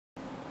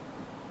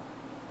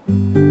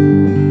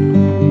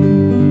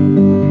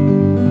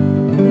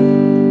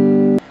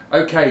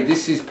Okay,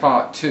 this is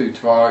part 2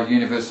 to our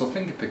universal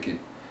finger picking.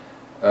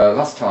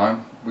 Last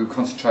time we were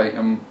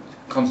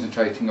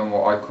concentrating on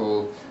what I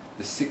call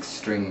the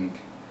 6-string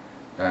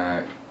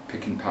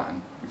picking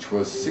pattern, which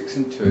was 6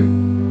 and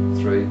 2,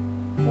 3,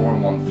 4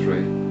 and 1,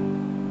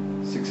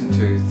 3, 6 and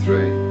 2, 3,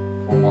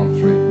 4 and 1,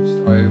 3, just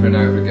over and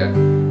over again.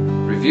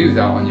 Review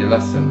that on your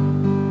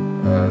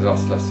lesson, the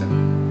last lesson,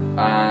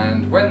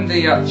 and when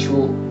the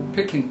actual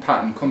picking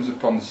pattern comes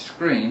up on the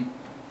screen,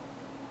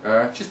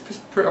 just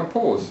put it on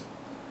pause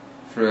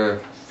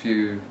for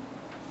a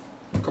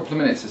couple of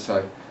minutes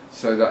or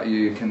so that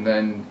you can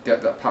then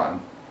get that pattern.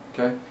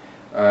 Okay,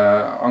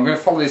 I'm going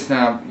to follow this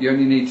now. You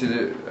only need to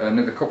do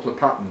another couple of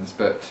patterns,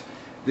 but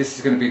this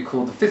is going to be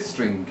called the 5th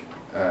string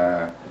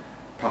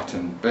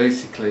pattern.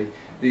 Basically,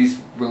 these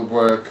will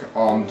work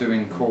on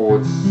doing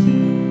chords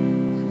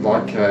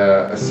like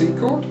a C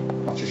chord.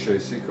 I'll just show you a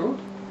C chord.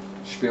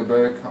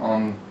 Spielberg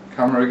on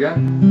camera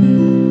again.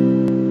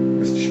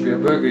 Mr.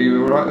 Spielberg, are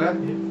you alright there?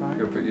 Yeah, fine.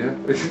 Good, yeah.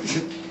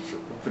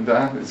 Up and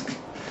down.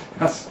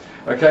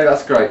 Okay,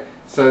 that's great.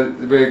 So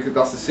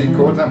that's the C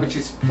chord, which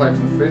is played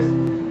from the 5th.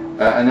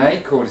 An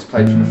A chord is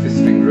played from a 5th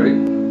string root,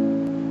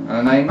 and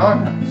an A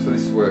minor. So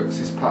this works.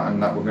 This pattern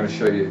that we're going to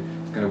show you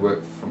is going to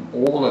work from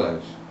all of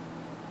those.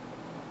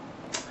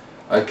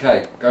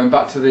 Okay, going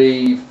back to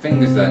the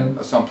fingers then.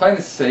 So I'm playing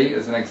the C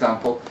as an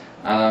example,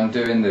 and I'm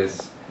doing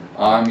this.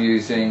 I've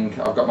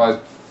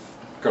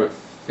got it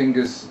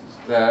fingers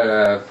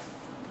there,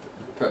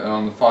 putting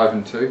on the 5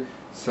 and 2.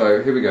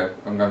 So here we go.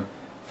 I'm going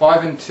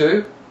 5 and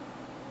 2,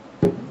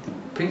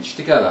 pinch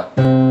together,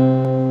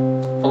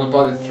 followed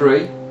by the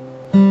 3,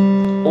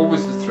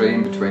 always the 3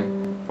 in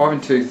between. 5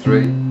 and 2,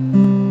 3,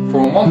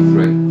 4 and 1,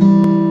 3,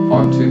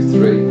 5 and 2,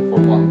 3, 4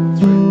 and 1,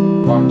 3,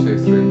 5 and 2,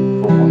 3,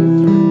 4 and 1,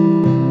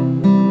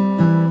 3.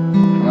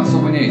 And that's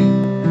all we need.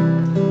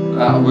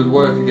 That would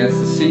work against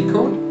the C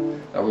chord.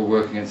 That will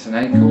work against an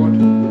A chord,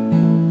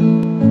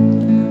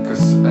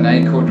 because an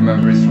A chord,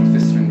 remember, is from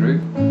 5th string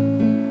root.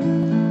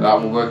 That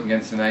will work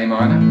against an A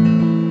minor.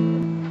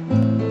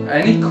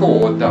 Any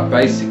chord that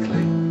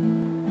basically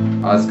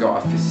has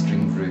got a 5th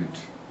string root.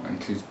 That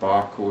includes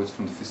bar chords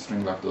from the 5th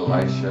string, like little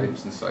A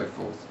shapes and so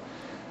forth.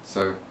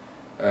 So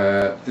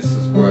this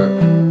does work.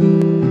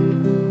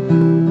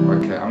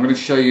 Okay, I'm going to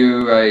show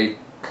you a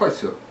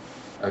close-up.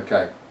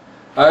 Okay.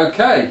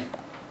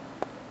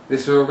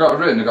 This is what I've got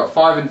written. I've got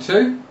 5 and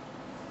 2.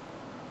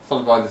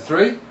 Followed by the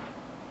 3,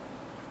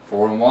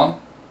 4 and 1.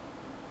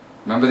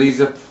 Remember, these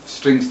are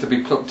strings to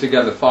be plucked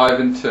together, 5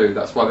 and 2.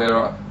 That's why they're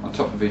on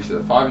top of each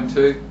other. 5 and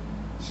 2,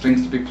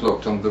 strings to be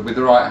plucked with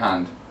the right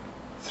hand.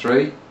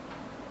 3,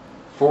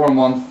 4 and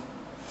 1,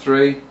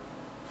 3,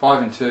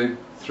 5 and 2,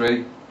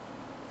 3,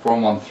 4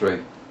 and 1, 3.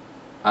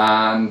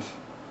 And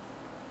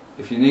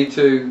if you need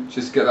to,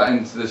 just get that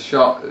into the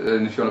shot,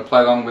 and if you want to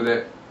play along with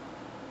it,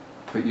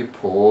 put your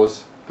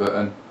pause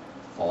button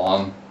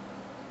on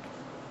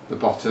the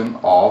bottom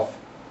of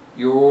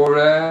your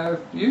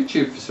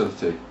YouTube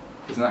facility.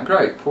 Isn't that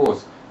great?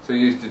 Pause. So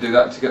you used to do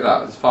that to get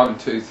that. It's 5 and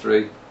 2,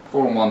 3,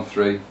 4 and 1,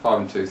 3, 5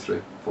 and 2,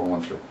 3, 4 and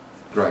 1, 3.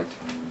 Great.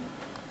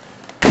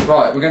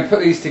 Right, we're going to put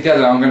these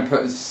together. I'm going to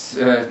put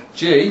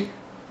G,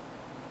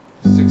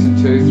 6 and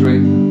 2, 3,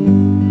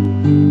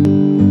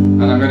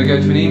 and I'm going to go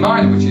to an E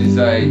minor, which is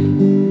a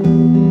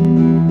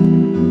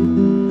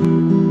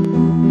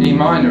E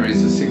minor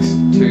is a 6,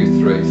 2,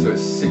 3. So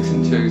it's 6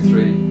 and 2,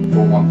 3,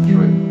 4, 1, 3.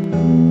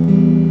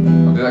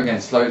 I'll do that again,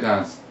 slow it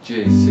down.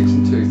 G, 6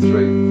 and 2,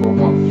 3, 4,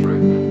 1, 3.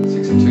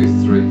 6 and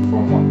 2, 3,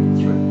 4, 1,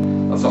 3.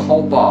 That's a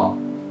whole bar.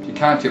 If you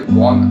count it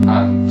 1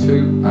 and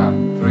 2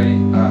 and 3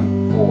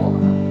 and 4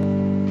 and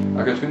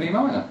I go to an E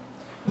minor.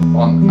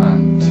 1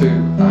 and 2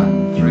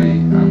 and 3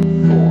 and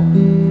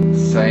 4.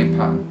 Same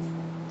pattern.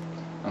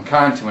 I'm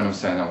counting when I'm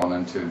saying that 1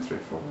 and 2 and 3,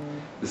 4.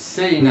 The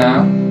C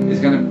now is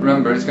going to,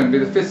 remember, it's going to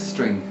be the 5th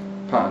string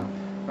pattern.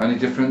 Only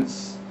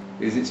difference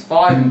is it's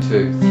 5 and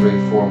 2,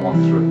 3, 4 and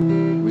 1,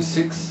 3. It was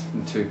 6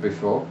 and 2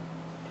 before.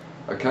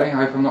 Okay, I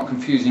hope I'm not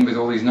confusing with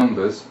all these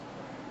numbers.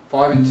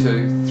 5 and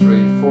 2,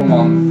 3, 4 and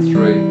 1,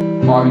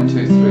 3, 5 and 2,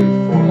 3, 4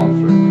 and 1,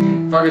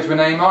 3. If I go to an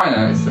A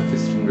minor, it's the 5th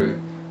string root,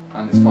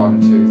 and it's 5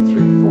 and 2, 3,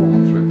 4 and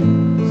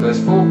 1, 3. So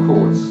there's 4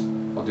 chords.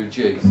 I'll do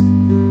G's.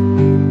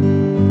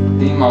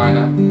 E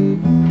minor,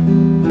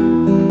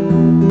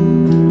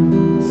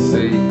 C,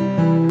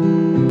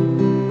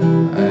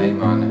 A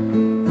minor.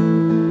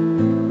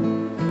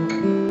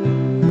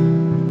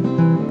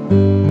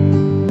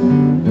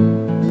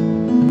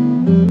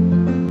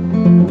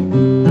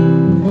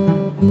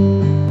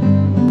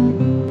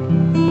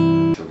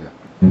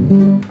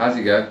 How's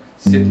it go?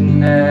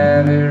 Sitting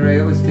at a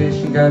railway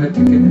station, got a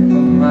ticket for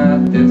my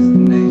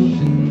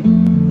destination.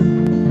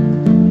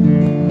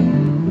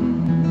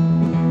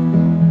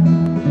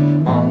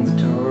 On the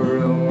tour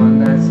of one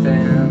night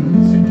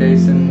stand,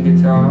 suitcase and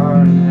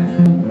guitar in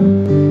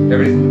hand.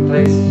 Everything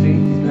place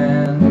seems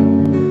land.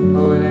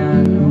 Oh, and I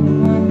know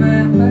my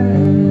band.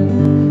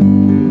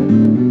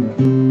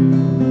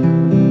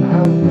 I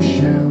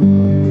wish I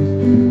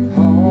was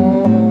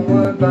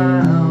homeward bound.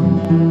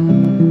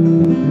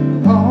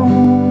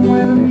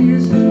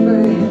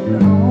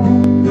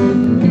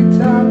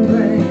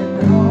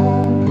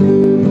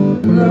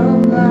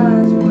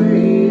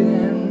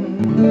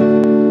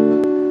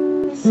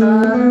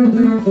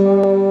 silently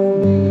for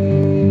me.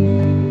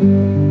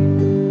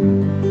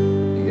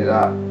 You get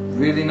that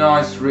really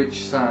nice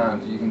rich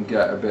sound. You can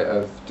get a bit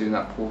of doing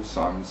that Paul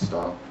Simon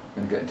style.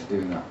 I'm going to get into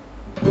doing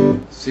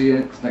that. See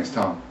you next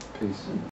time. Peace.